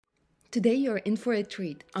Today you're in for a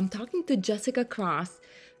treat. I'm talking to Jessica Cross,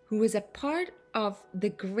 who is a part of the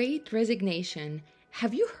Great Resignation.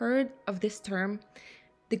 Have you heard of this term?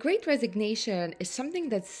 The Great Resignation is something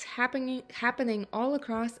that's happening all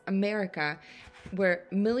across America, where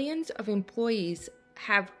millions of employees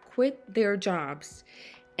have quit their jobs.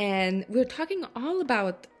 And we're talking all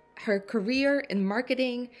about her career in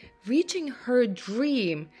marketing, reaching her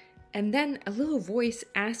dream, and then a little voice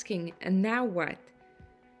asking, and now what?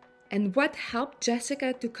 And what helped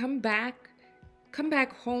Jessica to come back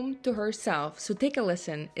home to herself. So take a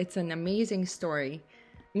listen. It's an amazing story.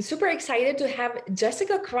 I'm super excited to have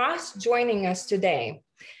Jessica Cross joining us today.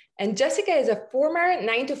 And Jessica is a former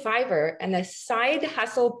 9-to-5er and a side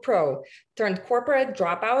hustle pro turned corporate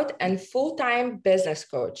dropout and full-time business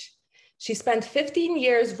coach. She spent 15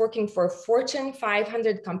 years working for Fortune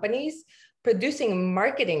 500 companies, producing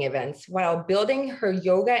marketing events while building her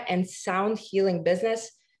yoga and sound healing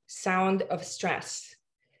business, Sound of Stress.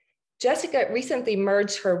 Jessica recently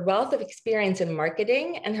merged her wealth of experience in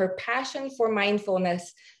marketing and her passion for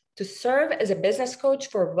mindfulness to serve as a business coach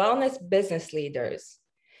for wellness business leaders.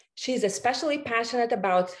 She's especially passionate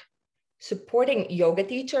about supporting yoga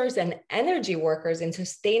teachers and energy workers in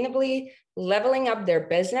sustainably leveling up their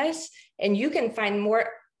business. And you can find more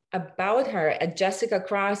about her at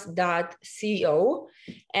jessicacross.co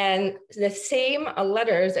and the same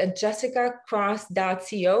letters at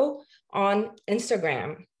jessicacross.co on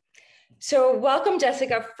Instagram. So welcome,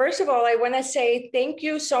 Jessica. First of all, I want to say thank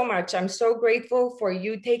you so much. I'm so grateful for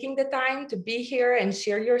you taking the time to be here and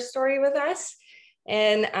share your story with us.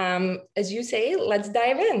 And as you say, let's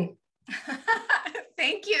dive in.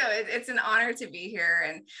 Thank you. It's an honor to be here,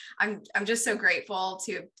 and I'm just so grateful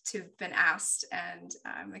to have been asked, and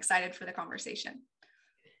I'm excited for the conversation.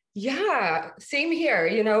 Yeah, same here,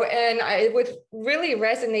 and what really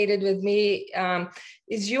resonated with me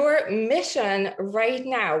is your mission right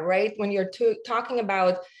now, right? When you're talking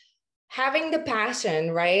about having the passion,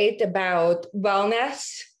 right, about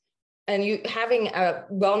wellness, and you having a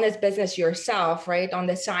wellness business yourself, right, on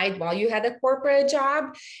the side while you had a corporate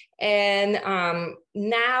job. And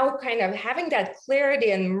now kind of having that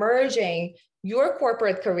clarity and merging your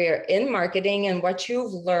corporate career in marketing and what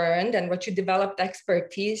you've learned and what you developed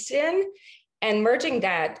expertise in, and merging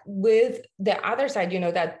that with the other side,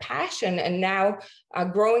 that passion, and now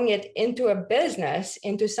growing it into a business,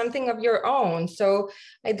 into something of your own. So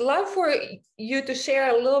I'd love for you to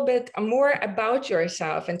share a little bit more about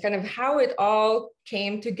yourself and kind of how it all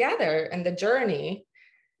came together and the journey.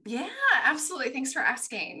 Yeah, absolutely. Thanks for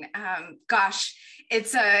asking. Gosh,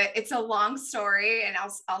 it's a long story, and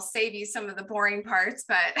I'll save you some of the boring parts,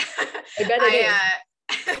 but I bet it is.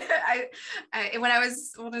 When I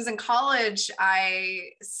was in college, I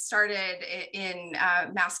started in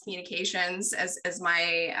mass communications as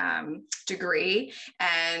my degree,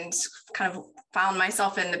 and kind of found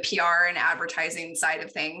myself in the PR and advertising side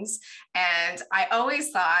of things. And I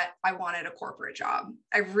always thought I wanted a corporate job.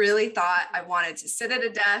 I really thought I wanted to sit at a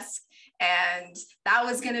desk, and that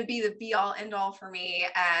was going to be the be all end all for me.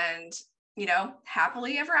 And,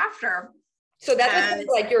 happily ever after. So that was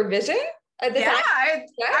like your vision? I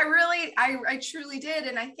truly did.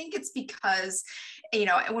 And I think it's because,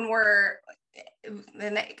 when we're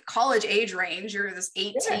in the college age range, you're this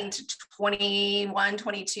 18 to 21,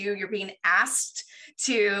 22, you're being asked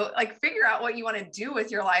to figure out what you want to do with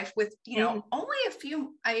your life with, only a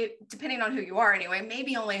few, depending on who you are anyway,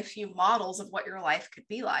 maybe only a few models of what your life could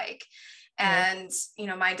be like. And,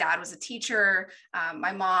 my dad was a teacher.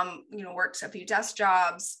 My mom, worked a few desk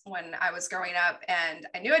jobs when I was growing up, and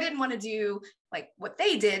I knew I didn't want to do like what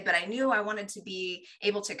they did, but I knew I wanted to be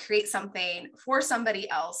able to create something for somebody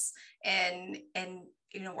else and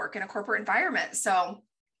work in a corporate environment. So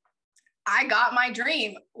I got my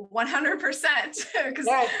dream 100% because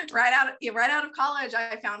right out of college,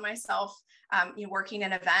 I found myself, working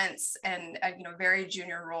in events and very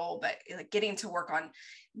junior role, but getting to work on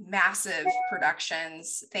massive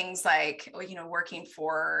productions, things like, working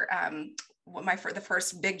for, the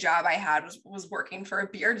first big job I had was working for a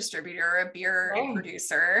beer distributor, a beer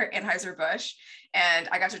producer, Anheuser-Busch. And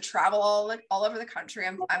I got to travel all over the country.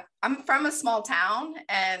 I'm from a small town,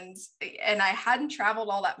 and I hadn't traveled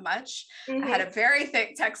all that much. Mm-hmm. I had a very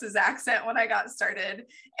thick Texas accent when I got started,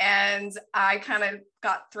 and I kind of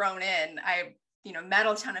got thrown in. I, met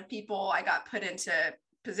a ton of people. I got put into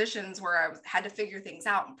positions where I had to figure things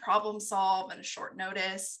out and problem solve in a short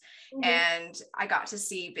notice. Mm-hmm. And I got to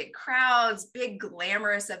see big crowds, big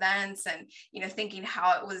glamorous events, and, thinking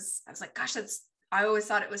how it was, I was like, gosh, I always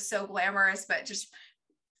thought it was so glamorous, but just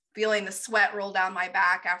feeling the sweat roll down my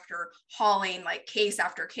back after hauling like case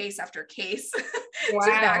after case after case to Wow.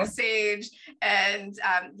 backstage, and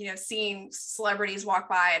seeing celebrities walk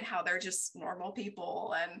by and how they're just normal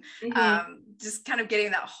people, and Mm-hmm. just kind of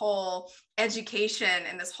getting that whole education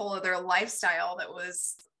and this whole other lifestyle that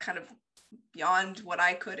was kind of beyond what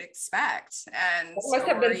I could expect. And It must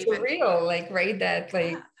have or been even surreal, like, right? That yeah.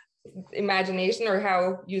 like imagination or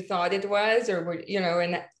how you thought it was, or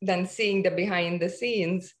and then seeing the behind the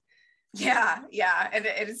scenes. Yeah. And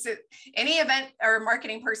it's any event or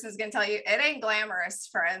marketing person is going to tell you it ain't glamorous,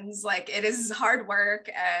 friends. Like, it is hard work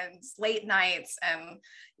and late nights and,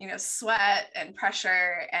 sweat and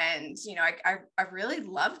pressure. And, I really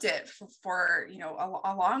loved it for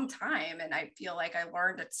a long time. And I feel like I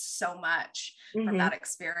learned so much from Mm-hmm. that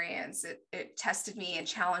experience. It tested me and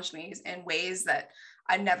challenged me in ways that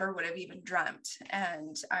I never would have even dreamt.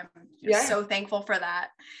 And I'm Yeah. so thankful for that.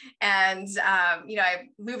 And, I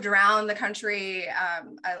moved around the country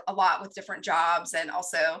a lot with different jobs, and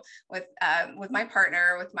also with my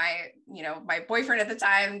partner, with my boyfriend at the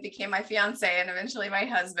time, became my fiance and eventually my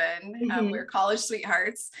husband. We Mm-hmm. were college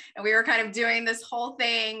sweethearts, and we were kind of doing this whole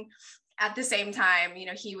thing at the same time.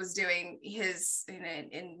 He was doing his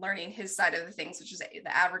in learning his side of the things, which is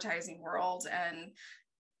the advertising world, and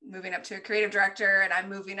moving up to a creative director, and I'm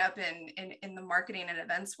moving up in the marketing and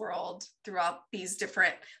events world throughout these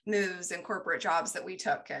different moves and corporate jobs that we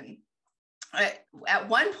took. And at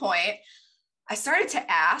one point I started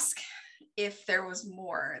to ask if there was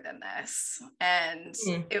more than this. And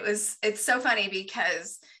Mm-hmm. it's so funny,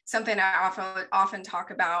 because something I often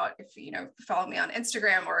talk about, if you follow me on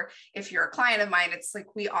Instagram, or if you're a client of mine, it's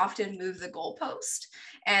like we often move the goalpost.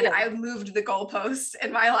 And Yeah. I've moved the goalpost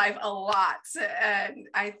in my life a lot. And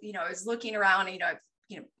I was looking around,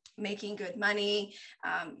 making good money.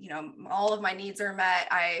 All of my needs are met.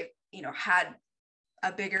 I had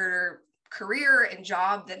a bigger career and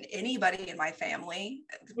job than anybody in my family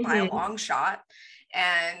by a Mm-hmm. long shot.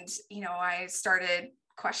 And, I started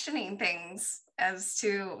questioning things as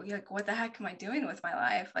to, like, what the heck am I doing with my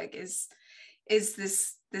life? Like, is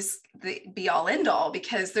this the be all end all?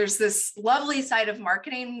 Because there's this lovely side of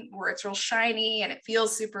marketing where it's real shiny and it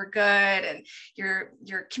feels super good, and you're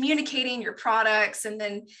communicating your products, and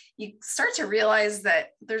then you start to realize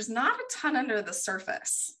that there's not a ton under the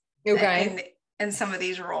surface Okay. in some of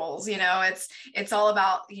these roles. It's all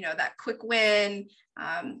about that quick win,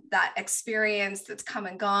 that experience that's come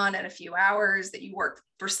and gone in a few hours that you work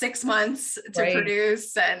for 6 months to Right.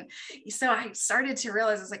 produce. And so I started to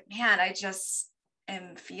realize, I was like, man, I just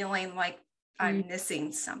am feeling like Mm. I'm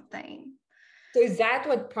missing something. So is that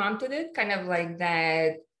what prompted it? Kind of like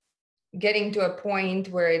that, getting to a point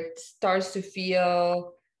where it starts to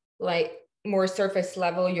feel like more surface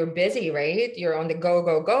level. You're busy, right? You're on the go,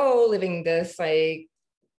 go, go, living this like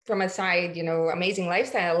from a side, amazing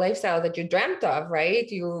lifestyle that you dreamt of, right?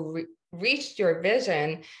 You reached your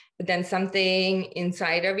vision, but then something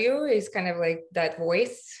inside of you is kind of like that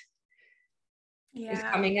voice is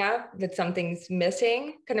Yeah. coming up that something's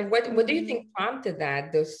missing. Kind of what do you think Mhm. prompted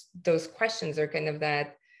that? Those questions are kind of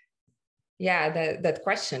that, yeah, that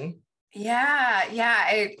question. Yeah.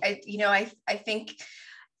 I think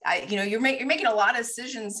you're making a lot of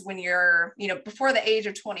decisions when you're, before the age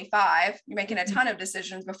of 25. You're making a ton of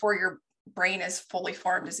decisions before your brain is fully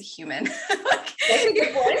formed as a human. Like, That's a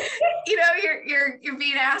good point. you're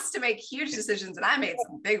being asked to make huge decisions, and I made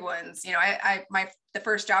some big ones. The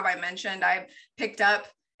first job I mentioned, I picked up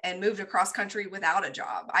and moved across country without a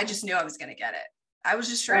job. I just knew I was going to get it. I was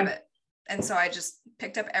just sure of it. And so I just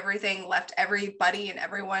picked up everything, left everybody and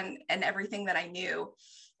everyone and everything that I knew,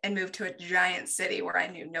 and moved to a giant city where I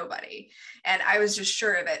knew nobody. And I was just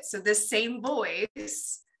sure of it. So this same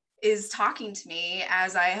voice is talking to me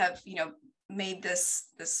as I have, made this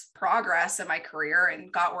progress in my career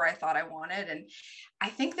and got where I thought I wanted. And I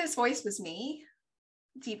think this voice was me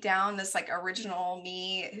deep down, this like original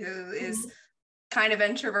me who is Mhm. kind of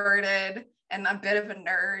introverted and a bit of a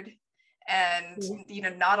nerd, and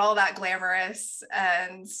Mhm. not all that glamorous.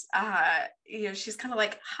 And she's kind of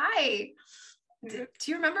like, hi, do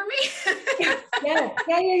you remember me? Yeah, yeah,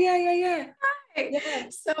 yeah, yeah, yeah, yeah, Hi. yeah.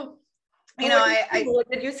 So And what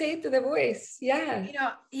did you say to the voice? Yeah.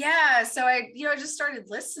 yeah, so I just started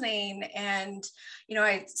listening. And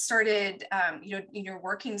I started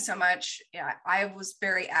working so much. Yeah, I was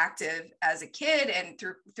very active as a kid and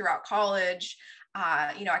throughout college.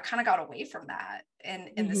 I kind of got away from that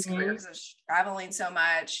in this career, Mhm. because I was traveling so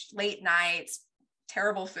much, late nights,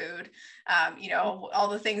 terrible food, all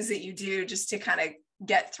the things that you do just to kind of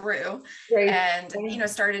get through. Right. And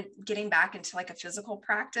started getting back into like a physical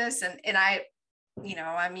practice. And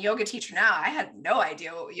I'm a yoga teacher now. I had no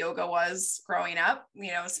idea what yoga was growing up,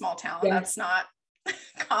 small town. Yeah. That's not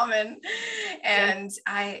common. And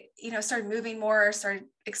I, started moving more, started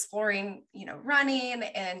exploring, running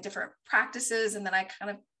and different practices. And then I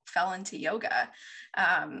kind of fell into yoga.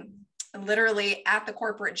 Literally at the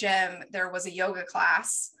corporate gym, there was a yoga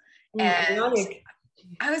class. And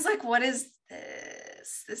I was like, what is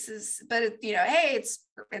this? But hey,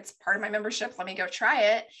 it's part of my membership. Let me go try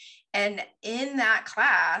it. And in that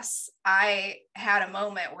class, I had a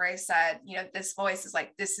moment where I said, this voice is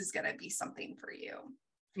like, this is going to be something for you.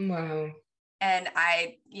 Wow. And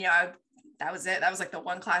that was it. That was like the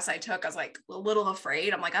one class I took. I was like a little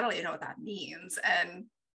afraid. I'm like, I don't even know what that means. And,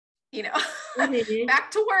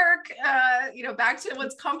 back to work, back to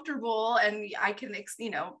what's comfortable. And I can,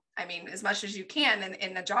 as much as you can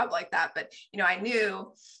in a job like that. But, I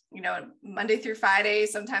knew, Monday through Friday,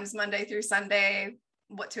 sometimes Monday through Sunday,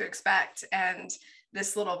 what to expect. And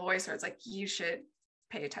this little voice where it's like, you should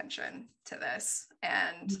pay attention to this.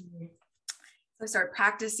 And I started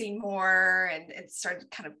practicing more and it started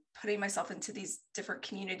kind of putting myself into these different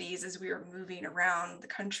communities as we were moving around the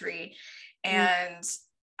country. And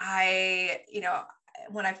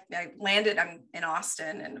when I landed, I'm in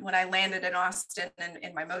Austin. And when I landed in Austin and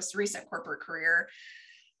in my most recent corporate career,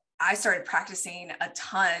 I started practicing a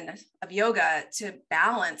ton of yoga to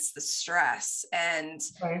balance the stress and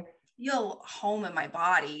feel home in my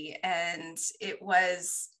body. And it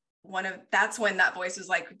was that's when that voice was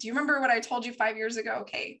like, do you remember what I told you 5 years ago?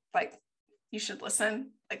 Okay, like you should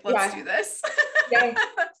listen, like, let's do this.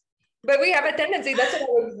 But we have a tendency, that's what I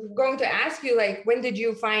was going to ask you, like, when did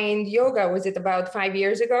you find yoga? Was it about 5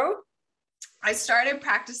 years ago? I started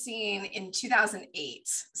practicing in 2008.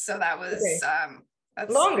 So that was,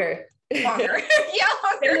 that's longer. Longer.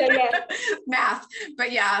 Yeah. Math.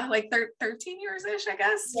 But like 13 years-ish, I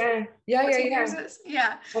guess.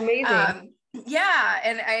 Yeah. Amazing.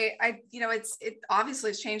 And I it obviously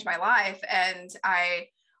has changed my life. And I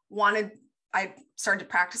started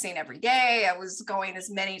practicing every day. I was going as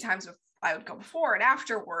many times I would go before and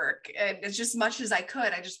after work, and as just much as I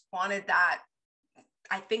could. I just wanted that.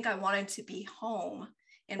 I think I wanted to be home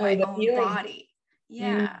in my own body.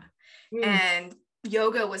 Yeah. And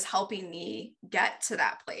yoga was helping me get to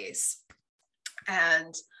that place.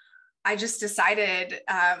 And I just decided,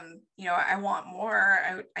 I want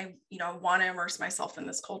more. I want to immerse myself in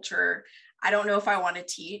this culture. I don't know if I want to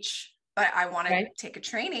teach, but I want to take a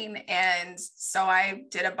training. And so I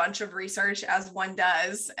did a bunch of research, as one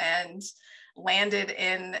does, and landed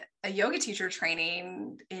in a yoga teacher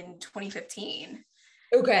training in 2015.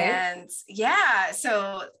 And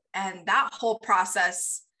and that whole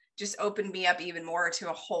process just opened me up even more to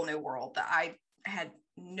a whole new world that I had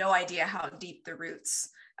no idea how deep the roots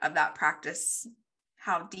of that practice,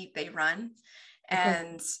 how deep they run.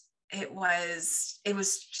 And it was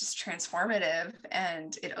just transformative,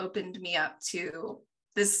 and it opened me up to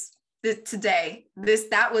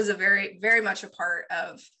that was a very, very much a part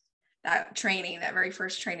of that training. That very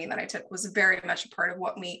first training that I took was very much a part of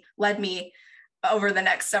what led me over the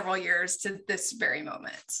next several years to this very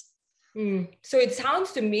moment. So it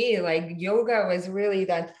sounds to me like yoga was really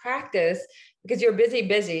that practice, because you're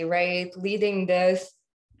busy, right? Leading this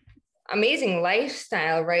amazing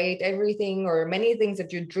lifestyle, right? Everything or many things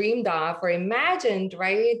that you dreamed of or imagined,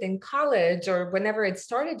 right? In college or whenever it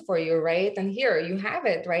started for you, right? And here you have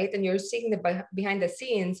it, right? And you're seeing the behind the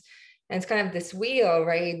scenes, and it's kind of this wheel,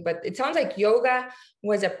 right? But it sounds like yoga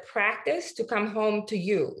was a practice to come home to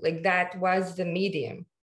you. Like that was the medium.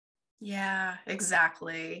 Yeah,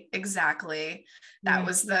 exactly. That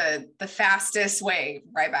was the fastest way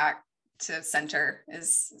right back to center,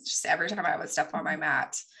 is just every time I would step on my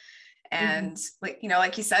mat. And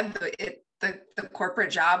like you said, the corporate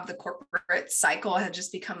job, the corporate cycle had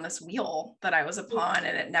just become this wheel that I was upon,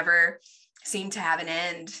 and it never seemed to have an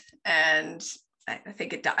end. And I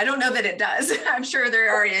think it does. I don't know that it does. I'm sure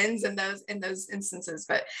there are ends in those instances,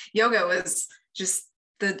 but yoga was just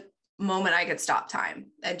the moment I could stop time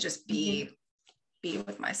and just be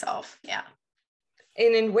with myself. Yeah.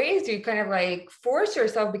 And in ways you kind of like force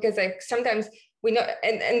yourself, because like sometimes we know,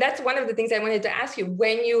 and that's one of the things I wanted to ask you,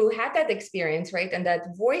 when you had that experience, right? And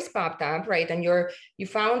that voice popped up, right? And you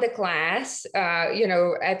found a class, at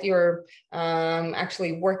your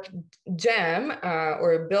actually work gym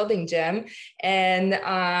or building gym.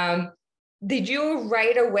 And did you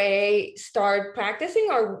right away start practicing,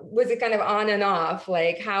 or was it kind of on and off?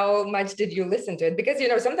 Like how much did you listen to it? Because,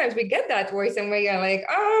 sometimes we get that voice and we're like,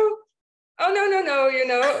 oh, no, I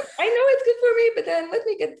know it's good for me, but then let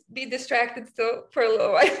me be distracted still for a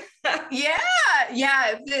little while.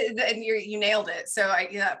 Yeah. And you nailed it. So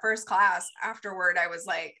that first class afterward, I was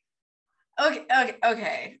like,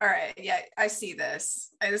 Okay. All right. Yeah, I see this.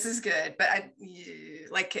 This is good, but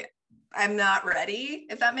I'm not ready,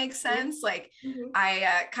 if that makes sense. Like Mm-hmm.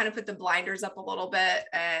 I kind of put the blinders up a little bit,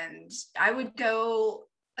 and I would go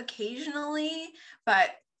occasionally, but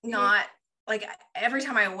not like every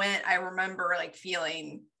time I went, I remember like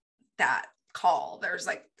feeling that call. There's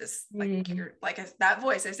like this, like Mm-hmm. you're like that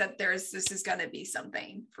voice. I said, this is going to be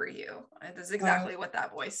something for you. And this is exactly what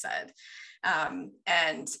that voice said.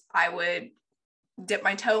 And I would dip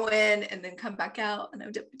my toe in and then come back out, and I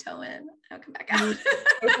would dip my toe in and I would come back out.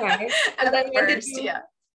 Okay. And then At first, yeah.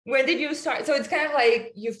 when did you start? So it's kind of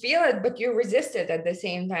like you feel it, but you resist it at the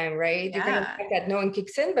same time, right? You kind of Yeah. have that knowing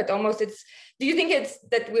kicks in, but almost do you think it's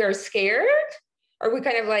that we are scared? Or we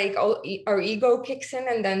kind of like our ego kicks in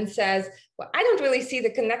and then says, well, I don't really see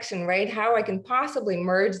the connection, right? How I can possibly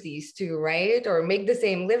merge these two, right? Or make the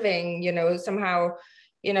same living, somehow,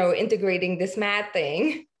 integrating this math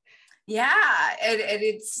thing. Yeah.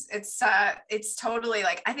 It's totally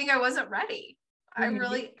like, I think I wasn't ready.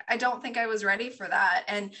 Mm-hmm. I don't think I was ready for that.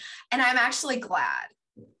 And I'm actually glad.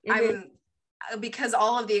 Mm-hmm. Because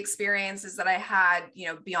all of the experiences that I had,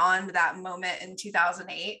 beyond that moment in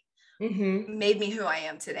 2008 Mm-hmm. made me who I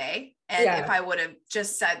am today. And if Yeah. I would have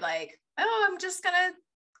just said like, oh, I'm just going to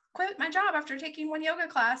quit my job after taking one yoga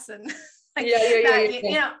class and like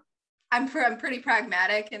that, I'm pretty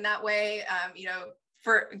pragmatic in that way,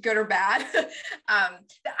 for good or bad.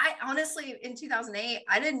 I honestly, in 2008,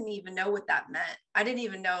 I didn't even know what that meant. I didn't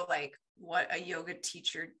even know like what a yoga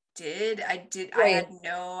teacher did. I Right. had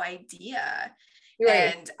no idea.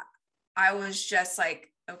 Right. And I was just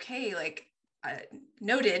like, okay, like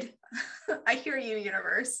noted. I hear you,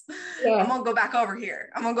 universe. I'm Yeah. gonna go back over here.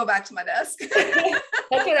 I'm gonna go back to my desk. That's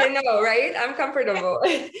what I know, right? I'm comfortable.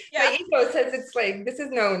 Yeah. My ego says it's like, this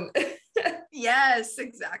is known. Yes,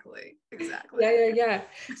 exactly. Yeah.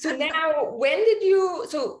 So now, when did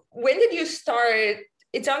you start?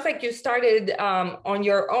 It sounds like you started on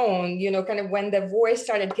your own, kind of when the voice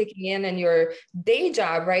started kicking in and your day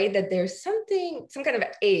job, right? That there's some kind of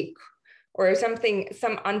ache or something,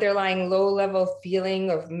 some underlying low level feeling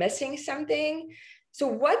of missing something. So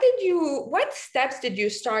what steps did you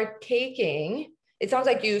start taking? It sounds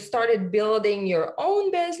like you started building your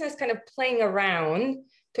own business, kind of playing around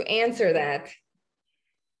to answer that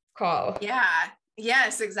call. Yeah.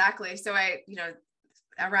 Yes, exactly. So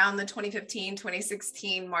around the 2015,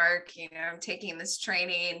 2016 mark, I'm taking this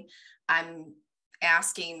training. I'm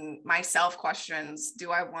asking myself questions.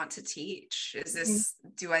 Do I want to teach? Is this,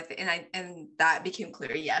 do I, and that became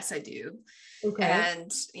clear. Yes, I do. Okay.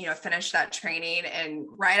 And, finished that training, and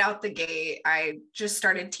right out the gate, I just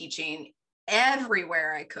started teaching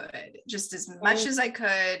everywhere I could, just as much as I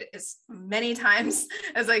could, as many times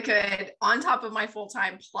as I could, on top of my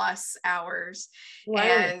full-time plus hours. Wow.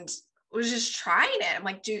 And was just trying it. I'm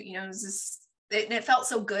like, dude, it felt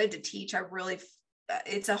so good to teach.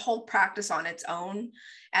 It's a whole practice on its own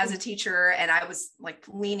as a teacher. And I was like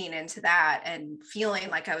leaning into that and feeling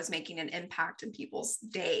like I was making an impact in people's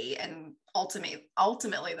day and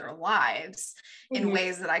ultimately their lives in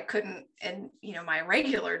ways that I couldn't in, my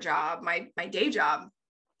regular job, my day job.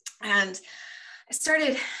 And I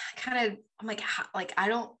started I'm like, I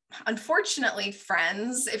don't, unfortunately,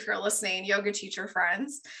 friends, if you're listening, yoga teacher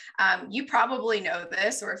friends, you probably know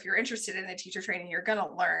this, or if you're interested in the teacher training, you're going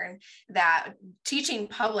to learn that teaching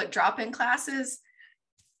public drop-in classes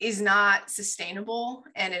is not sustainable,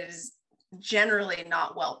 and it is generally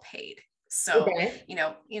not well paid. So, Okay.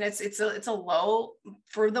 it's a low,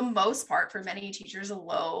 for the most part, for many teachers, a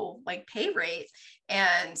low like pay rate.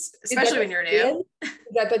 And especially when you're new. Is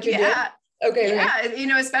that what you did? Yeah. Okay.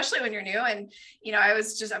 Yeah. Especially when you're new. And,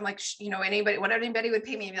 I'm like, what anybody would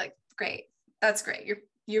pay me, and be like, great. That's great.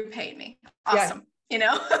 You're paying me. Awesome.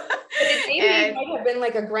 Yeah. But it might have been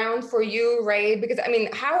like a ground for you, right? Because I mean,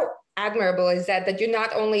 how admirable is that you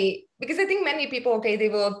not only, because I think many people, okay, they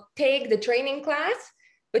will take the training class,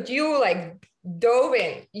 but you like dove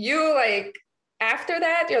in. You like, after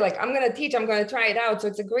that, you're like, I'm going to teach, I'm going to try it out. So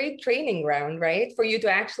it's a great training ground, right? For you to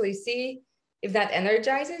actually see if that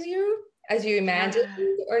energizes you as you imagined,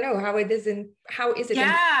 or no, how is it?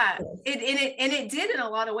 Yeah, it did in a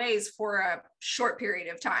lot of ways for a short period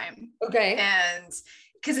of time. Okay. And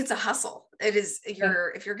because it's a hustle. It is,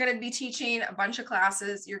 if you're going to be teaching a bunch of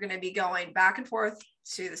classes, you're going to be going back and forth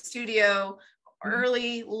to the studio,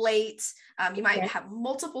 early, late. You might have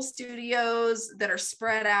multiple studios that are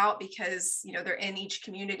spread out because, they're in each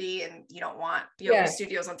community, and you don't want yoga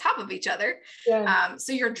studios on top of each other.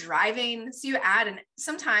 So you're driving, so you add, and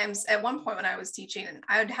sometimes at one point when I was teaching,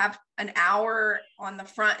 I would have an hour on the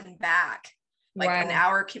front and back like Wow. an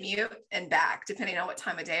hour commute and back, depending on what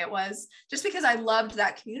time of day it was, just because I loved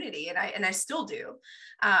that community, and I still do.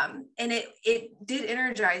 And it did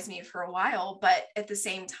energize me for a while, but at the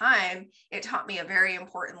same time, it taught me a very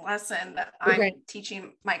important lesson that I'm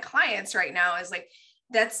teaching my clients right now, is like,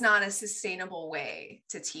 that's not a sustainable way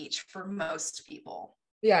to teach for most people.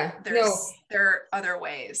 Yeah. There are other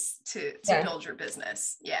ways to build your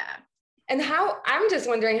business. Yeah. And I'm just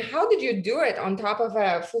wondering, how did you do it on top of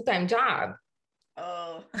a full-time job?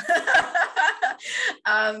 Oh,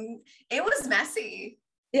 it was messy.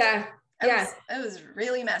 Yeah. It was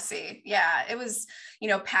really messy. Yeah. It was,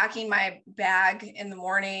 packing my bag in the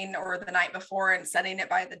morning or the night before and setting it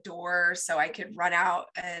by the door so I could run out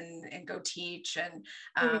and go teach. And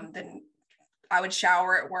then I would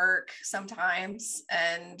shower at work sometimes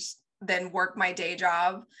and then work my day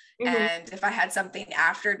job. And if I had something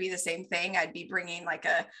after, it'd be the same thing. I'd be bringing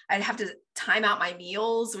I'd have to time out my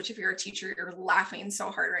meals, which if you're a teacher, you're laughing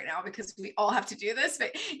so hard right now because we all have to do this,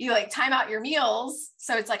 but you time out your meals.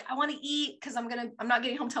 So it's like, I want to eat because I'm not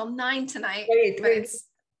getting home till 9 tonight, but it's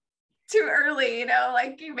too early,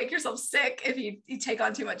 you make yourself sick if you take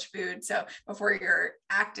on too much food. So before you're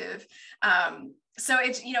active, so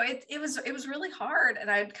it was really hard,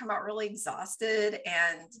 and I'd come out really exhausted,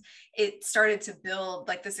 and it started to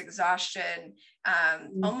build this exhaustion,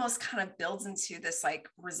 almost kind of builds into this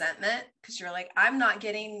resentment, because you're like, I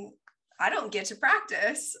don't get to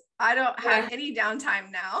practice. I don't have any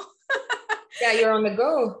downtime now. Yeah, you're on the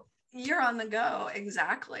go. You're on the go.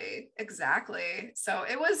 Exactly. So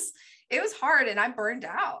it was hard, and I burned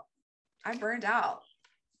out.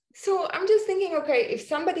 So I'm just thinking, okay, if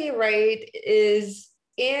somebody,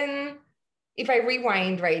 if I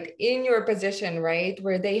rewind, in your position,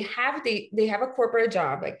 where they have a corporate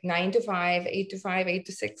job, 9 to 5, 8 to 5, 8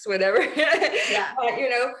 to 6, whatever, yeah.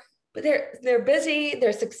 But they're busy,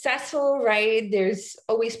 they're successful, there's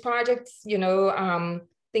always projects,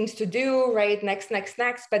 things to do, next,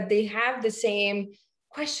 but they have the same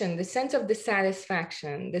question, the sense of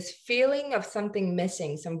dissatisfaction, this feeling of something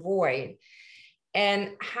missing, some void.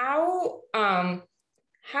 And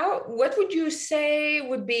what would you say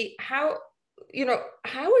would be, how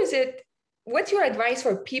is it, what's your advice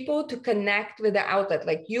for people to connect with the outlet?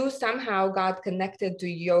 Like, you somehow got connected to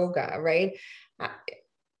yoga, right?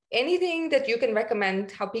 Anything that you can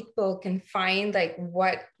recommend how people can find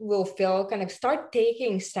what will feel, kind of start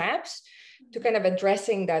taking steps to kind of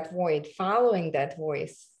addressing that void, following that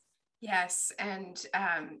voice? Yes. And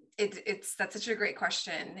that's such a great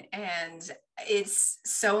question. And it's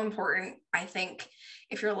so important. I think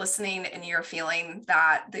if you're listening and you're feeling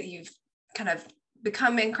that you've kind of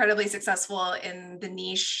become incredibly successful in the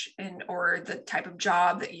niche or the type of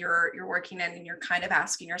job that you're working in, and you're kind of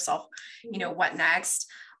asking yourself, what next?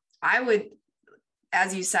 I would,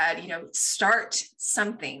 as you said, start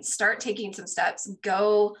taking some steps,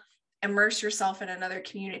 go immerse yourself in another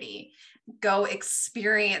community, go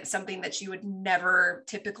experience something that you would never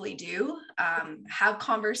typically do. Have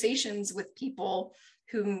conversations with people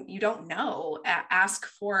whom you don't know, ask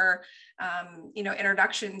for,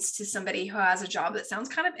 introductions to somebody who has a job that sounds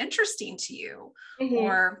kind of interesting to you,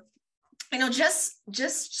 or,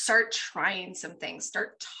 just start trying some things,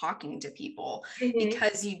 start talking to people,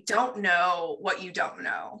 because you don't know what you don't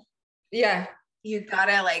know. Yeah. You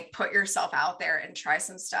gotta put yourself out there and try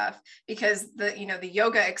some stuff, because the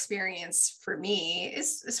yoga experience for me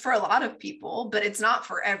is for a lot of people, but it's not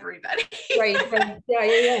for everybody. Right.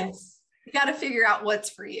 Yeah. You got to figure out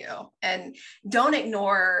what's for you, and don't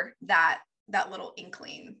ignore that little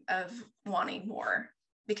inkling of wanting more,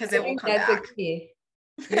 because it will come back.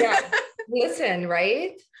 Yeah. Listen,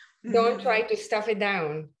 right? Don't try to stuff it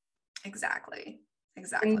down. Exactly.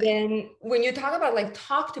 And then when you talk about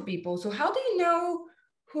talk to people, so how do you know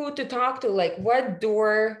who to talk to? What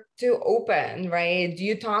door to open, right? Do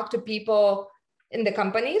you talk to people in the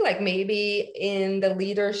company, maybe in the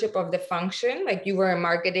leadership of the function? You were in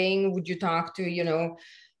marketing, would you talk to,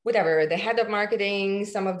 whatever, the head of marketing,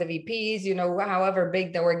 some of the VPs, however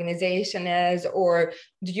big the organization is? Or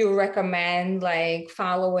do you recommend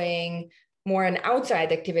following more an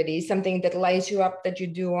outside activity, something that lights you up that you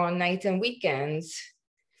do on nights and weekends?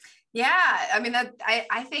 Yeah, I mean,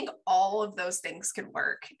 I think all of those things could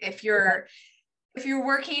work. If you're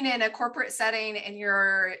working in a corporate setting and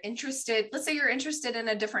you're interested, let's say you're interested in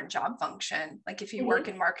a different job function, if you work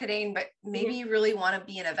in marketing, but maybe you really want to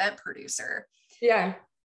be an event producer. Yeah.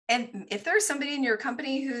 And if there's somebody in your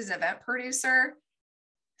company who's an event producer,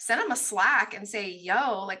 send them a Slack and say,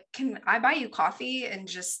 yo, can I buy you coffee and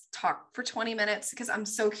just talk for 20 minutes? Because I'm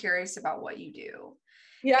so curious about what you do.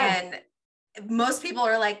 Yeah. And most people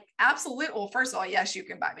are like, absolutely. Well, first of all, yes, you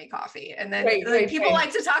can buy me coffee. And then people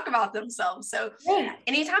like to talk about themselves. So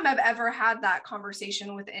anytime I've ever had that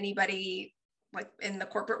conversation with anybody, like in the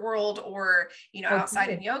corporate world or, outside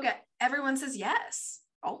in yoga, everyone says yes,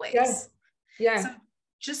 always. Yeah. So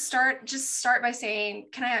just start by saying,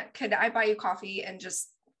 could I buy you coffee? And just,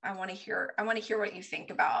 I want to hear what you think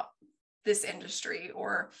about this industry,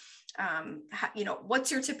 or,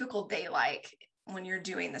 what's your typical day like when you're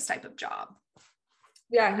doing this type of job?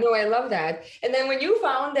 Yeah, no, I love that. And then when you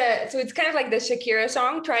found that, so it's kind of like the Shakira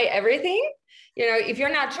song, try everything, if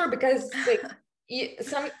you're not sure, because like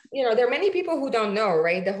there are many people who don't know,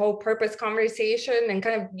 right? The whole purpose conversation, and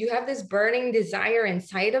kind of, you have this burning desire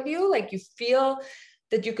inside of you, like you feel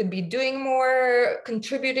that you could be doing more,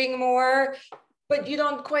 contributing more, but you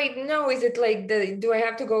don't quite know, is it like do I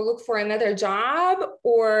have to go look for another job,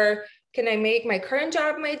 or can I make my current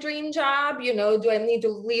job my dream job? Do I need to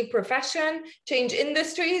leave profession, change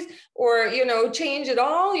industries, or, change it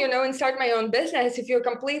all, and start my own business? If you're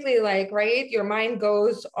completely like, right, your mind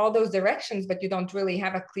goes all those directions, but you don't really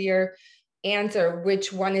have a clear answer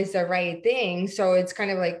which one is the right thing. So it's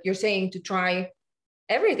kind of like you're saying to try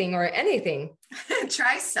everything or anything.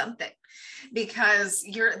 Try something, because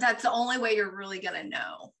that's the only way you're really going to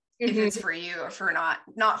know if it's for you or for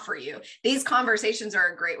not for you. These conversations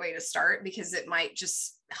are a great way to start, because it might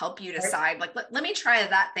just help you decide, like, let me try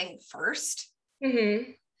that thing first,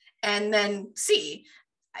 and then see,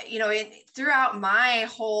 throughout my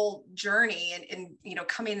whole journey and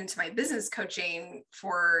coming into my business coaching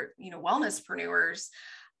for, wellnesspreneurs.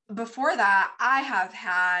 Before that, I have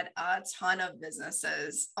had a ton of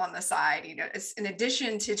businesses on the side. In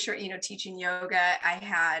addition to teaching yoga, I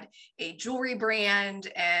had a jewelry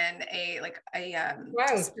brand and a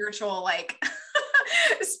spiritual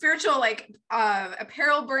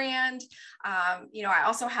apparel brand. I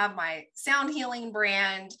also have my sound healing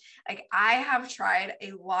brand. Like, I have tried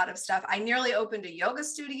a lot of stuff. I nearly opened a yoga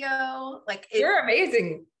studio. You're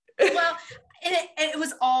amazing. Well, it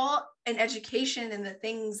was all an education in the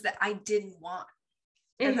things that I didn't want,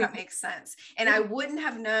 if that makes sense. And I wouldn't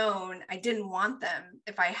have known I didn't want them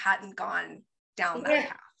if I hadn't gone down that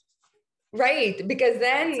path. Right. Because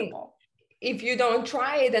then if you don't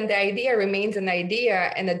try it, then the idea remains an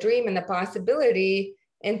idea and a dream and a possibility.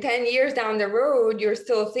 And 10 years down the road, you're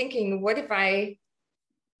still thinking, what if I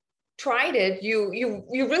tried it? You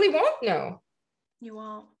really won't know. You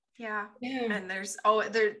won't. Yeah. And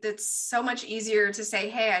it's so much easier to say,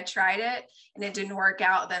 hey, I tried it and it didn't work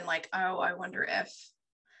out, than like, oh, I wonder if.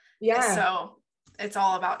 Yeah. So it's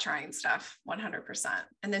all about trying stuff 100%.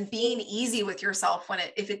 And then being easy with yourself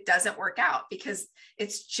if it doesn't work out, because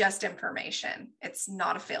it's just information. It's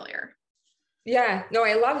not a failure. Yeah, no,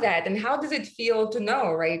 I love that. And how does it feel to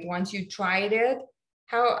know, right? Once you tried it,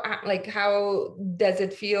 how does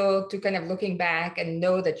it feel to kind of looking back and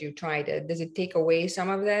know that you tried it? Does it take away some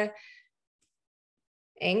of the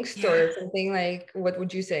angst or something? Like, what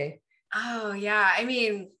would you say? Oh, yeah. I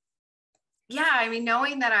mean,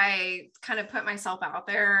 knowing that I kind of put myself out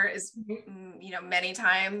there is, many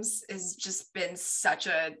times has just been such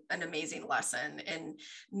an amazing lesson in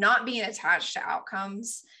not being attached to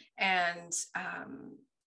outcomes. And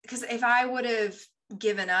because if I would have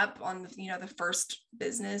given up on, the first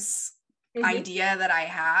business idea that I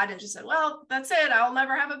had and just said, well, that's it, I'll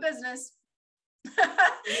never have a business.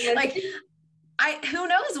 Who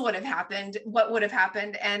knows what would have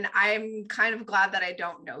happened. And I'm kind of glad that I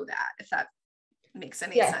don't know that, if that makes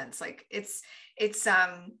any sense. Like it's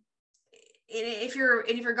if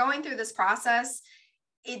you're going through this process,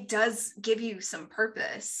 it does give you some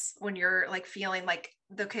purpose when you're like feeling like,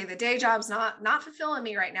 okay, the day job's not fulfilling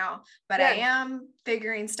me right now, but I am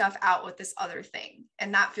figuring stuff out with this other thing.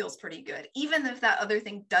 And that feels pretty good. Even if that other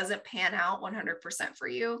thing doesn't pan out 100% for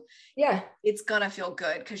you, it's gonna feel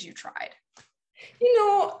good because you tried.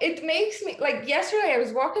 It makes me, like, yesterday I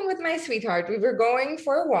was walking with my sweetheart. We were going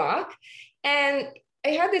for a walk and I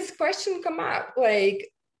had this question come up,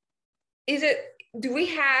 like, do we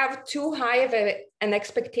have too high of an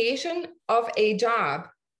expectation of a job?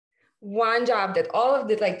 One job that all of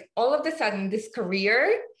a sudden this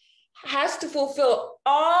career has to fulfill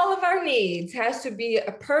all of our needs, has to be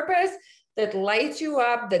a purpose that lights you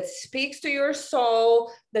up, that speaks to your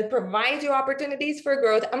soul, that provides you opportunities for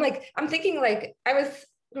growth. I'm thinking like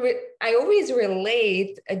I always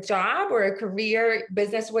relate a job or a career,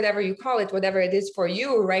 business, whatever you call it, whatever it is for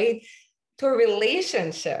you, right, to a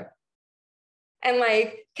relationship. And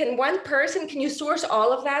like, can you source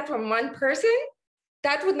all of that from one person?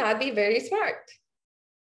 That would not be very smart.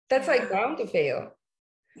 That's bound to fail.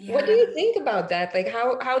 What do you think about that? Like,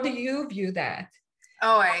 how do you view that?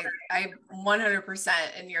 Oh, I 100%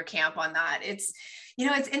 in your camp on that. It's,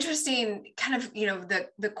 it's interesting kind of,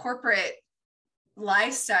 the corporate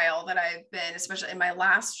lifestyle that I've been, especially in my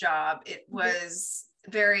last job, it was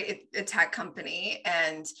a tech company,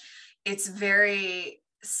 and it's very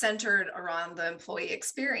centered around the employee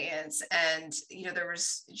experience. And, there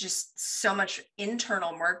was just so much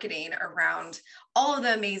internal marketing around all of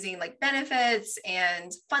the amazing like benefits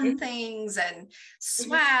and fun things and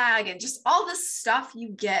swag and just all the stuff you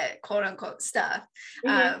get, quote unquote stuff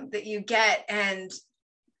that you get. And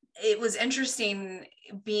it was interesting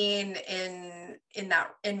being in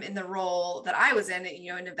the role that I was in,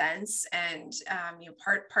 in events, and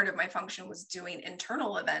part of my function was doing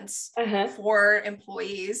internal events for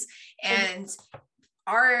employees, and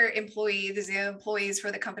our employees, the employees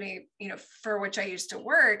for the company, for which I used to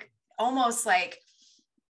work, almost like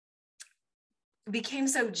became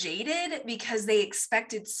so jaded because they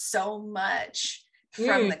expected so much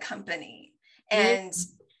from the company. And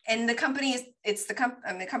the company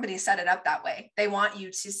the company set it up that way. They want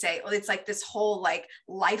you to say, well, it's like this whole like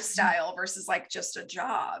lifestyle versus like just a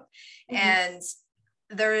job. And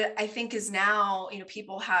there, I think is now,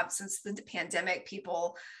 people have, since the pandemic,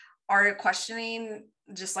 people are questioning,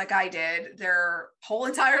 just like I did, their whole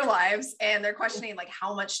entire lives. And they're questioning like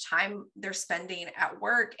how much time they're spending at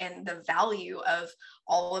work and the value of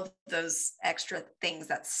all of those extra things,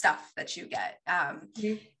 that stuff that you get.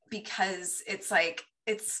 Because it's like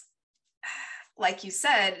you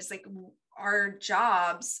said, it's like our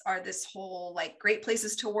jobs are this whole like great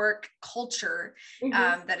places to work culture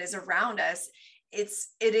that is around us. It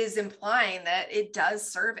is implying that it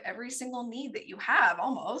does serve every single need that you have,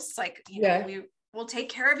 almost like, we will take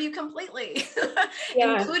care of you completely,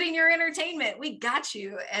 including your entertainment. We got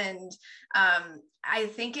you. And I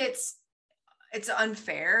think it's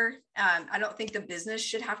unfair. I don't think the business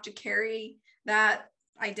should have to carry that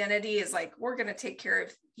identity, is like, we're going to take care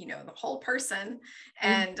of, the whole person.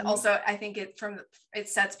 And also I think it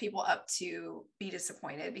sets people up to be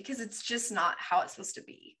disappointed, because it's just not how it's supposed to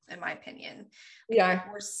be, in my opinion.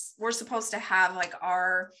 We're supposed to have like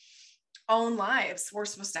our own lives. We're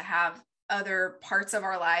supposed to have other parts of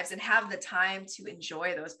our lives and have the time to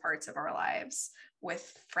enjoy those parts of our lives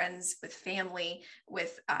with friends, with family,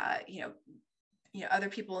 with other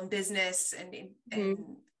people in business and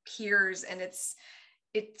peers. And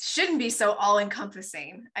it shouldn't be so all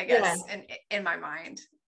encompassing, I guess, in my mind.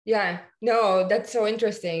 Yeah, no, that's so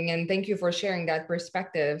interesting. And thank you for sharing that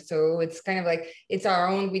perspective. So it's kind of like, it's our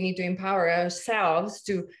own, we need to empower ourselves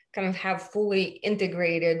to kind of have fully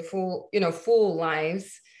integrated, full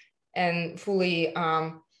lives, and fully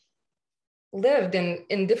lived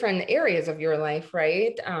in different areas of your life,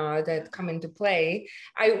 right? That come into play.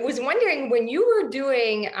 I was wondering, when you were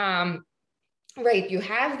doing, right, you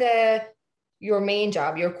have your main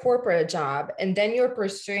job, your corporate job, and then you're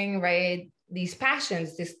pursuing, right, these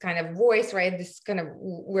passions, this kind of voice, right, this kind of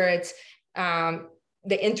where it's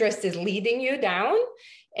the interest is leading you down.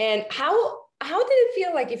 And how did it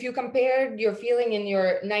feel like, if you compared your feeling in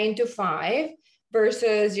your 9 to 5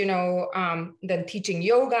 versus then teaching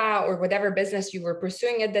yoga or whatever business you were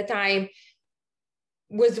pursuing at the time?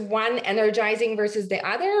 Was one energizing versus the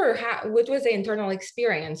other, or what was the internal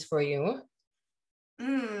experience for you?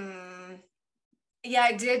 Yeah,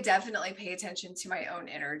 I did definitely pay attention to my own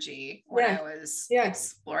energy when I was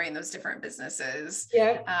exploring those different businesses.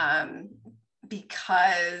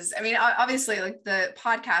 Because I mean, obviously, like, the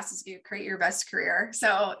podcast is you create your best career.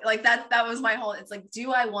 So like that was my whole, it's like,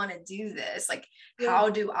 do I want to do this? Like,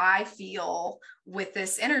 how do I feel with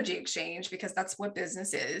this energy exchange? Because that's what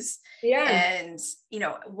business is. And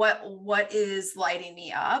what is lighting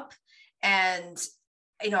me up? And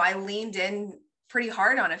I leaned in pretty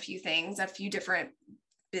hard on a few things, a few different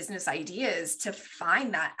business ideas to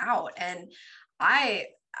find that out. And I'm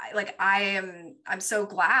so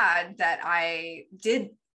glad that I did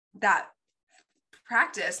that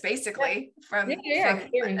practice, basically, from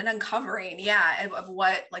an uncovering of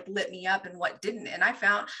what like lit me up and what didn't. And I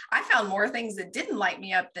found more things that didn't light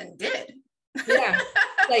me up than did.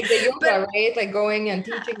 Like the yoga, right? Like going and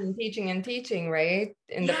teaching, right?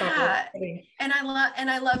 In the public setting. And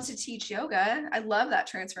I love to teach yoga. I love that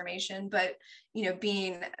transformation, but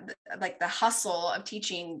being like the hustle of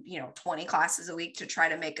teaching 20 classes a week to try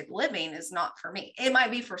to make a living is not for me. It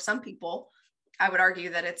might be for some people. I would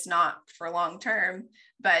argue that it's not for long term,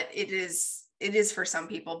 but it is for some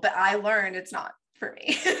people. But I learned it's not for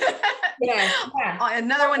me.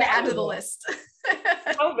 Another one to add to the list.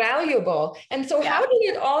 How valuable. And so how did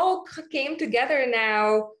it all came together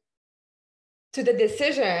now to the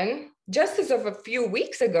decision just as of a few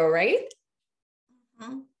weeks ago, right?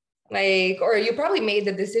 Like, or you probably made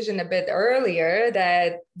the decision a bit earlier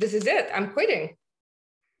that this is it, I'm quitting.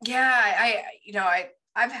 Yeah,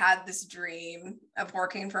 I've had this dream of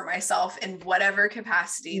working for myself in whatever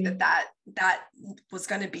capacity that was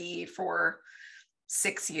going to be for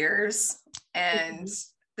 6 years. And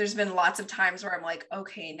there's been lots of times where I'm like,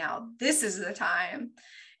 okay, now this is the time.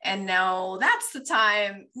 And now that's the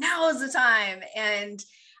time. Now is the time. And,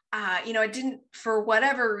 it didn't, for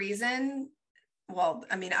whatever reason, well,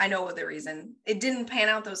 I mean, I know the reason it didn't pan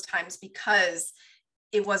out those times because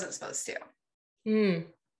it wasn't supposed to.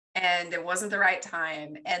 And it wasn't the right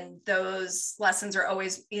time. And those lessons are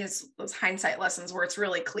always those hindsight lessons where it's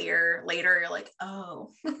really clear later. You're like,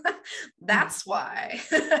 oh, that's why.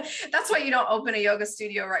 That's why you don't open a yoga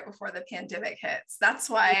studio right before the pandemic hits. That's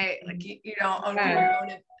why like you don't own your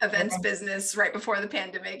own events business right before the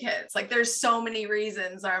pandemic hits. Like there's so many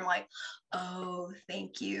reasons where I'm like, oh,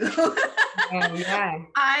 thank you.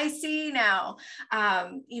 I see now.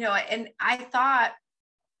 And I thought,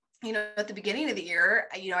 at the beginning of the year,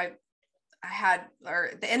 I had,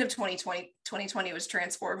 or the end of 2020 was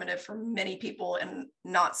transformative for many people in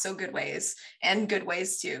not so good ways and good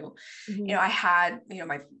ways too. I had,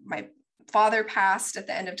 my father passed at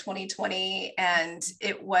the end of 2020, and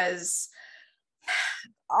it was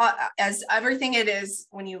as everything it is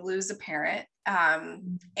when you lose a parent.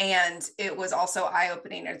 And it was also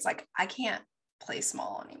eye-opening. It's like, I can't play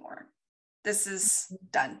small anymore. This is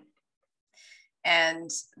done.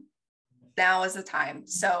 And now is the time.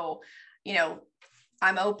 So,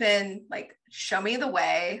 I'm open, like, show me the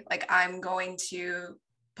way. Like, I'm going to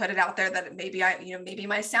put it out there that maybe maybe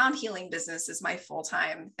my sound healing business is my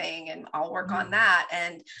full-time thing, and I'll work on that.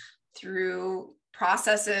 And through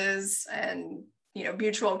processes and,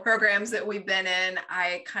 mutual programs that we've been in,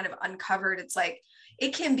 I kind of uncovered, it's like,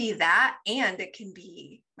 it can be that, and it can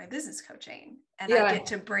be my business coaching. And I get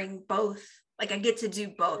to bring both. Like, I get to do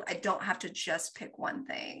both. I don't have to just pick one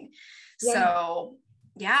thing. So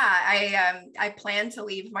I plan to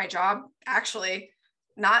leave my job, actually,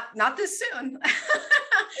 not this soon.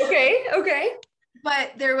 Okay.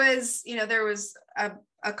 But there was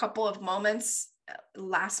a couple of moments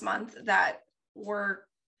last month that were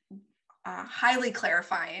highly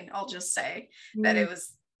clarifying. I'll just say that it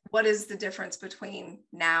was, what is the difference between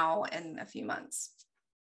now and a few months?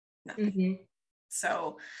 Nothing.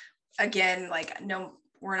 So again, like, no,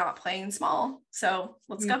 we're not playing small. So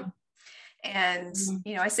let's go. And,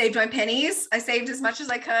 I saved my pennies. I saved as much as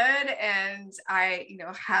I could. And I,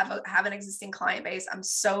 have an existing client base. I'm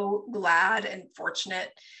so glad and fortunate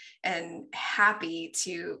and happy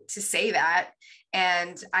to say that.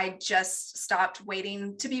 And I just stopped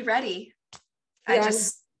waiting to be ready.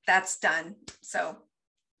 That's done. So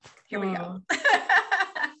here we go.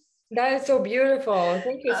 That is so beautiful.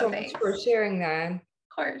 Thank you so much for sharing that. Of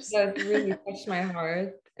course. That really touched my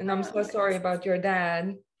heart. And I'm so sorry about your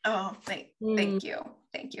dad. Oh, thank you.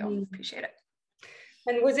 Appreciate it.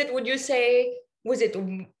 And would you say, was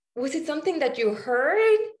it something that you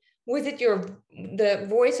heard? Was it the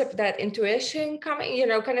voice of that intuition coming,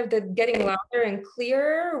 kind of the getting louder and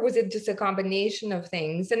clearer? Or was it just a combination of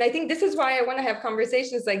things? And I think this is why I want to have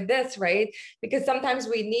conversations like this, right? Because sometimes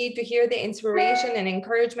we need to hear the inspiration and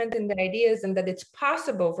encouragement and the ideas, and that it's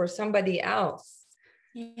possible for somebody else.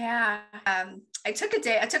 Yeah. I took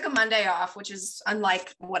a Monday off, which is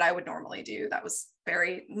unlike what I would normally do. That was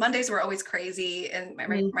Mondays were always crazy in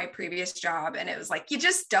my previous job. And it was like, you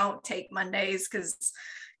just don't take Mondays because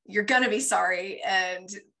you're going to be sorry. And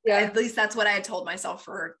at least that's what I had told myself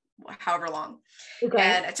for however long.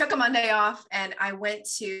 And I took a Monday off, and I went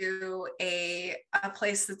to a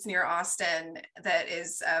place that's near Austin that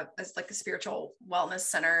is it's like a spiritual wellness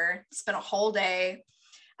center. Spent a whole day,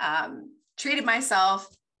 treated myself,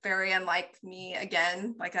 very unlike me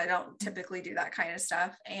again. Like, I don't typically do that kind of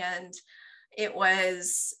stuff. And it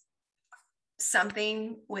was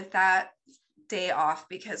something with that day off,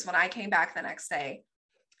 because when I came back the next day,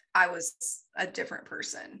 I was a different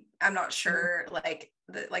person. I'm not sure, like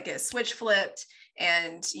a switch flipped,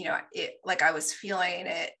 and, it, like, I was feeling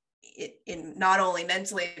it in not only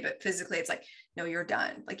mentally, but physically. It's like, no, you're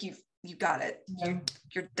done. Like, you got it.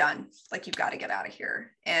 You're done. Like, you've got to get out of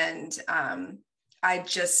here. And, I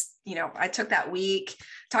just, I took that week,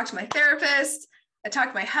 talked to my therapist. I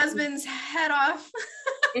talked my husband's head off.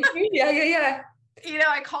 Yeah.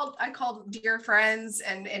 I called dear friends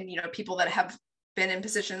and, people that have been in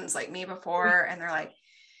positions like me before. And they're like,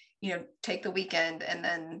 take the weekend and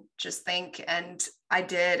then just think. And I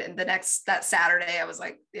did. And that Saturday, I was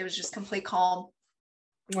like, it was just complete calm.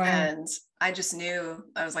 Wow. And I just knew,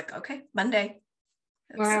 I was like, okay, Monday.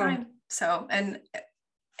 It's time. So, and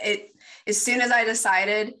as soon as I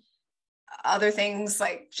decided other things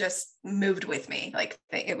like just moved with me. Like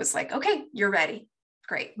it was like, okay, you're ready.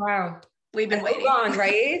 Great. Wow. We've been waiting. On,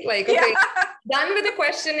 right? Like, okay, done with the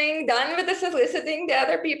questioning, done with the soliciting the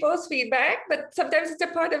other people's feedback, but sometimes it's a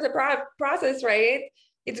part of the process, right?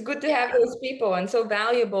 It's good to have those people, and so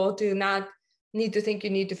valuable to not need to think you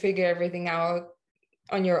need to figure everything out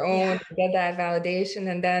on your own, get that validation.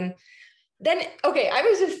 And then okay, I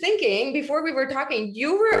was just thinking before we were talking,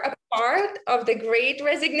 you were a part of the Great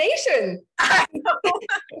Resignation. I know.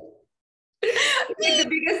 Like the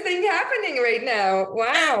biggest thing happening right now.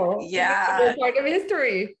 Wow. Yeah. Part of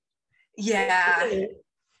history. Yeah.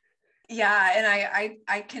 Yeah. And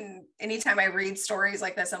I can, anytime I read stories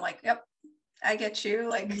like this, I'm like, yep, I get you.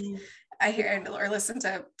 Like I hear or listen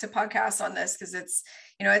to podcasts on this, because it's,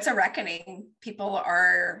 you know, it's a reckoning. People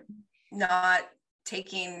are not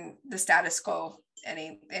taking the status quo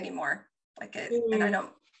anymore. Like it, and I don't,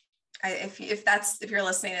 if you're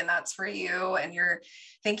listening and that's for you and you're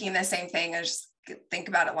thinking the same thing, I just think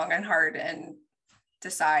about it long and hard and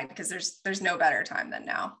decide, because there's no better time than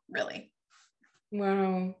now, really.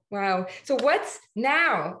 Wow. So what's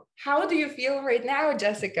now? How do you feel right now,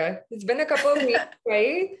 Jessica? It's been a couple of weeks,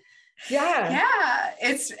 right? Yeah.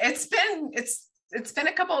 It's been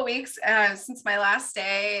a couple of weeks since my last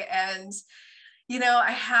day, and you know, I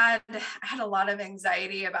had a lot of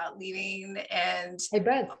anxiety about leaving, and I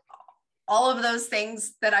bet all of those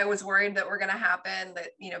things that I was worried that were going to happen, that,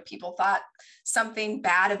 you know, people thought something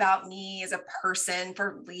bad about me as a person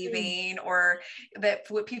for leaving, or that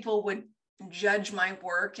people would judge my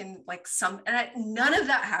work and like none of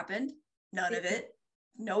that happened. None of it.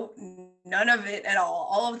 Nope. None of it at all.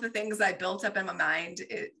 All of the things I built up in my mind,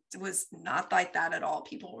 it was not like that at all.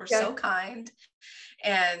 People were so kind.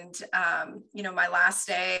 And, you know, my last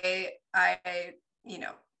day, I, you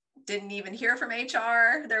know, didn't even hear from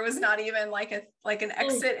HR. There was not even like an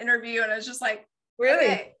exit interview. And I was just like, really?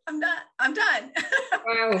 Okay, I'm done.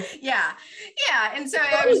 Wow. Yeah. And so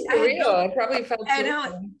I probably felt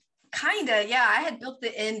kinda, yeah. I had built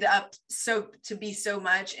the end up to be so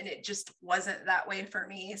much, and it just wasn't that way for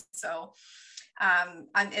me. So I'm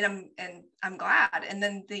glad. And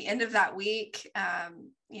then the end of that week,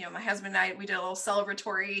 you know, my husband and I, we did a little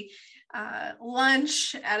celebratory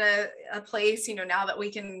lunch at a place, you know, now that we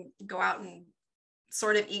can go out and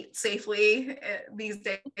sort of eat safely these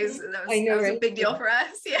days. That was a big deal for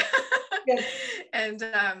us. Yeah.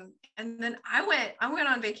 And then I went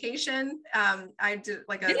on vacation. I did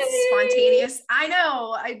like a spontaneous, I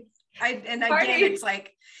know, again, it's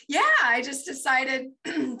like, yeah, I just decided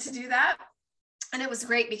to do that. And it was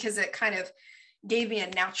great because it kind of gave me a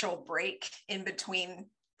natural break in between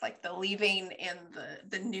like the leaving and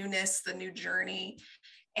the newness, the new journey.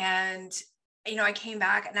 And, you know, I came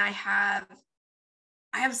back and I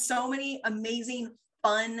have so many amazing,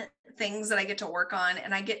 fun things that I get to work on,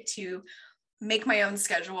 and I get to make my own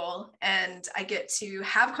schedule, and I get to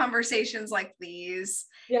have conversations like these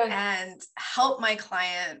and help my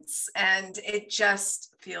clients. And it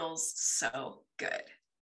just feels so good.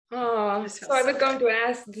 Oh, so I was going to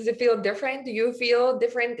ask, does it feel different? Do you feel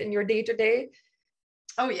different in your day to day?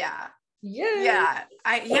 Oh yeah. Yeah.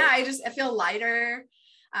 I feel lighter.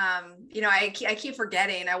 You know, I keep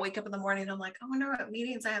forgetting. I wake up in the morning and I'm like, I wonder what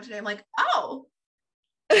meetings I have today. I'm like, oh,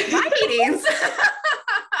 my meetings.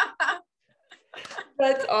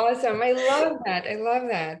 That's awesome. I love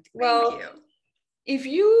that. Well, Thank you. If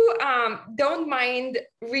you don't mind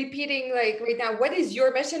repeating, like right now, what is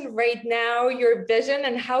your mission right now, your vision,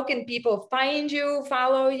 and how can people find you,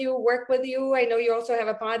 follow you, work with you? I know you also have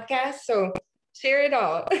a podcast, so share it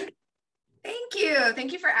all. Thank you.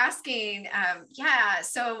 Thank you for asking.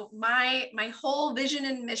 So my whole vision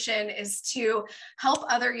and mission is to help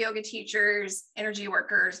other yoga teachers, energy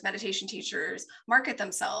workers, meditation teachers market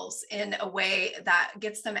themselves in a way that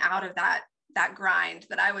gets them out of that grind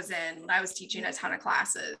that I was in when I was teaching a ton of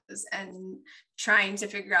classes and trying to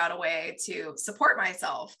figure out a way to support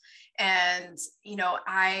myself. And, you know,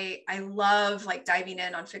 I love like diving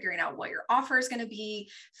in on figuring out what your offer is going to be,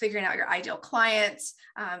 figuring out your ideal clients,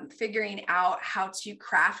 figuring out how to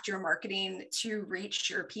craft your marketing to reach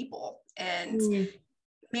your people and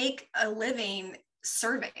make a living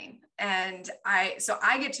serving. And I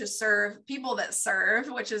get to serve people that serve,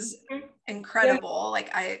 which is incredible. Like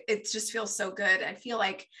it just feels so good. I feel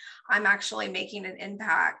like I'm actually making an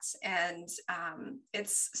impact, and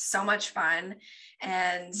it's so much fun.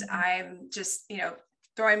 And I'm just, you know,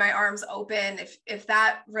 throwing my arms open. If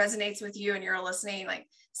that resonates with you and you're listening, like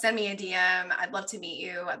send me a DM. I'd love to meet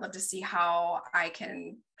you. I'd love to see how I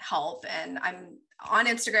can health. And I'm on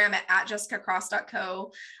Instagram at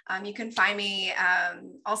jessicacross.co. You can find me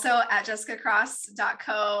also at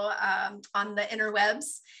jessicacross.co on the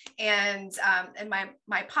interwebs. And in my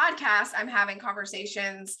podcast, I'm having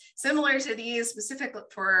conversations similar to these, specific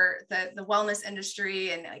for the wellness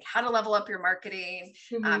industry, and like how to level up your marketing,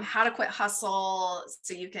 how to quit hustle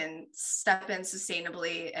so you can step in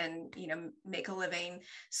sustainably and, you know, make a living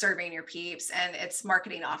serving your peeps. And it's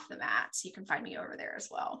marketing off the mat. So you can find me over there as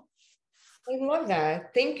well. I love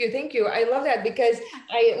that. Thank you. Thank you. I love that because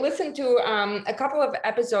I listened to a couple of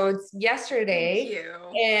episodes yesterday. Thank you.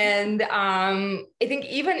 And I think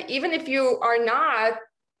even if you are not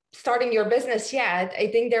starting your business yet, I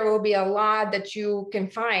think there will be a lot that you can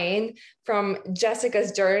find from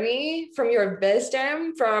Jessica's journey, from your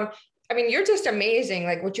wisdom, I mean, you're just amazing.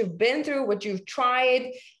 Like what you've been through, what you've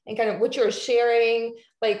tried, and kind of what you're sharing,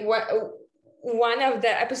 like one of the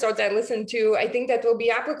episodes I listened to, I think that will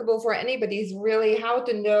be applicable for anybody, is really how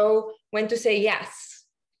to know when to say yes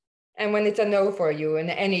and when it's a no for you in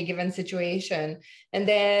any given situation. And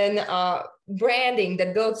then branding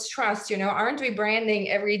that builds trust. You know, aren't we branding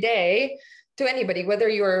every day to anybody, whether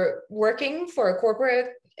you're working for a corporate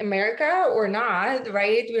America or not,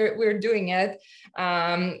 right? We're doing it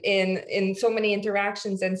in so many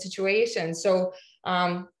interactions and situations. So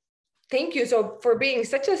thank you for being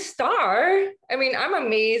such a star. I mean, I'm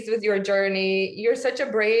amazed with your journey. You're such a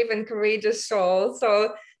brave and courageous soul.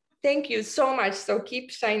 So thank you so much. So keep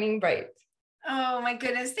shining bright. Oh my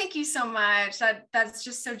goodness. Thank you so much. That's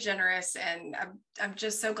just so generous. And I'm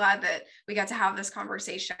just so glad that we got to have this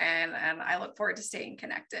conversation, and I look forward to staying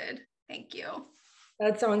connected. Thank you.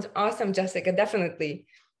 That sounds awesome, Jessica. Definitely.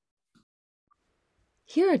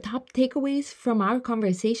 Here are top takeaways from our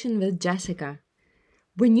conversation with Jessica.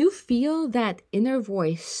 When you feel that inner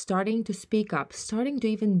voice starting to speak up, starting to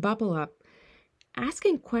even bubble up,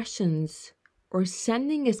 asking questions or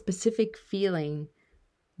sending a specific feeling,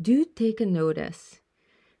 do take a notice.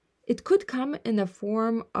 It could come in the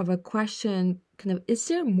form of a question, kind of, is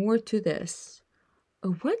there more to this?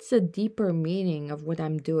 Or what's the deeper meaning of what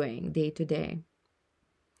I'm doing day to day?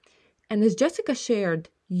 And as Jessica shared,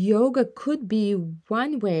 yoga could be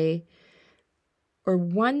one way or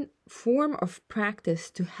one form of practice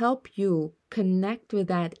to help you connect with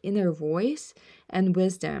that inner voice and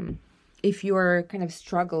wisdom if you're kind of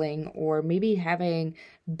struggling or maybe having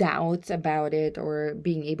doubts about it or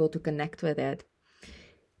being able to connect with it.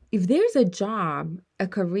 If there's a job, a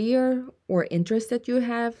career, or interest that you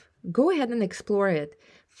have, go ahead and explore it.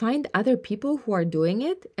 Find other people who are doing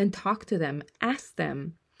it and talk to them, ask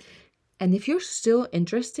them. And if you're still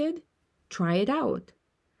interested, try it out.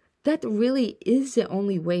 That really is the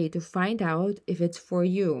only way to find out if it's for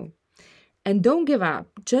you. And don't give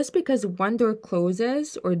up. Just because one door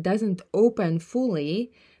closes or doesn't open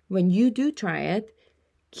fully when you do try it,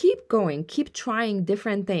 keep going, keep trying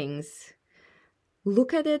different things.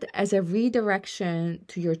 Look at it as a redirection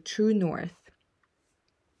to your true north.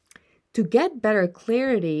 To get better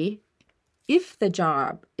clarity, if the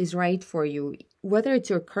job is right for you, whether it's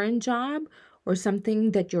your current job or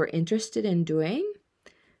something that you're interested in doing,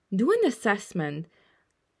 do an assessment.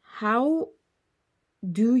 How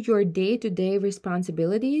do your day-to-day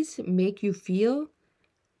responsibilities make you feel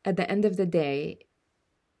at the end of the day?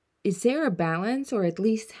 Is there a balance, or at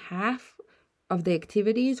least half of the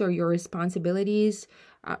activities or your responsibilities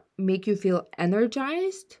make you feel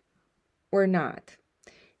energized or not?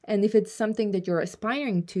 And if it's something that you're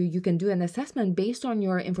aspiring to, you can do an assessment based on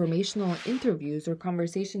your informational interviews or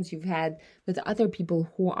conversations you've had with other people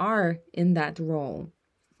who are in that role.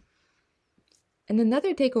 And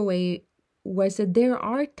another takeaway was that there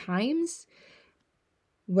are times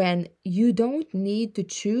when you don't need to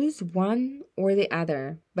choose one or the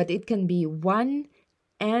other, but it can be one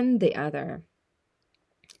and the other.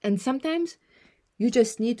 And sometimes you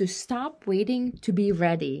just need to stop waiting to be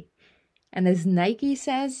ready. And as Nike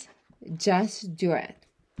says, just do it.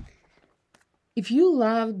 If you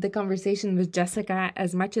loved the conversation with Jessica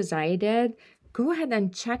as much as I did, go ahead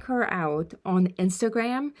and check her out on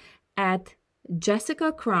Instagram at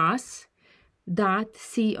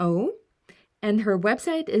jessicacross.co. And her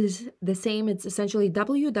website is the same. It's essentially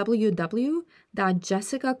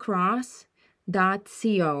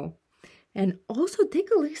www.jessicacross.co. And also take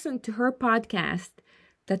a listen to her podcast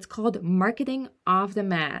that's called Marketing Off the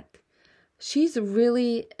Mat. She's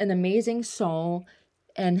really an amazing soul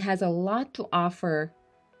and has a lot to offer.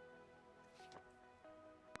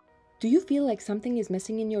 Do you feel like something is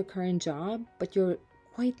missing in your current job, but you're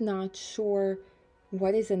quite not sure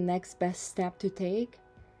what is the next best step to take?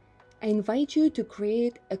 I invite you to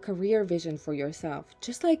create a career vision for yourself.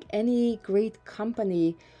 Just like any great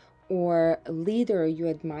company or leader you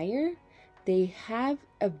admire, they have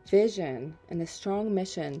a vision and a strong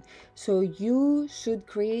mission. So you should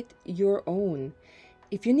create your own.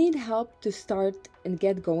 If you need help to start and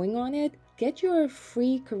get going on it, get your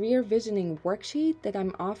free career visioning worksheet that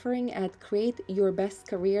I'm offering at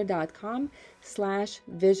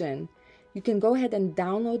createyourbestcareer.com/vision. You can go ahead and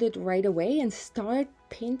download it right away and start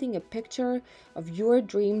painting a picture of your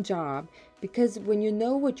dream job, because when you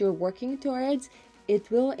know what you're working towards, it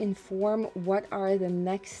will inform what are the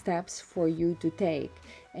next steps for you to take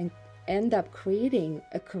and end up creating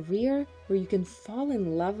a career where you can fall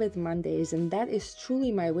in love with Mondays. And that is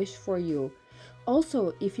truly my wish for you.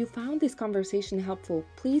 Also, if you found this conversation helpful,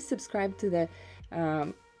 please subscribe to the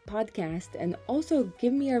podcast and also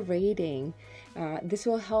give me a rating. This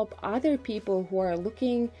will help other people who are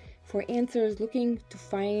looking for answers, looking to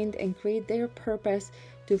find and create their purpose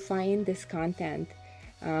to find this content.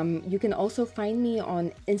 You can also find me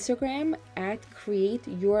on Instagram at Create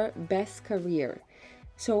Your Best Career.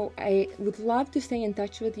 So I would love to stay in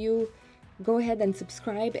touch with you. Go ahead and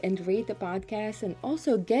subscribe and rate the podcast, and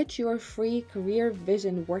also get your free career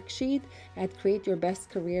vision worksheet at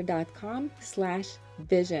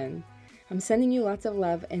createyourbestcareer.com/vision. I'm sending you lots of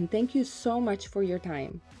love, and thank you so much for your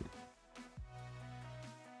time.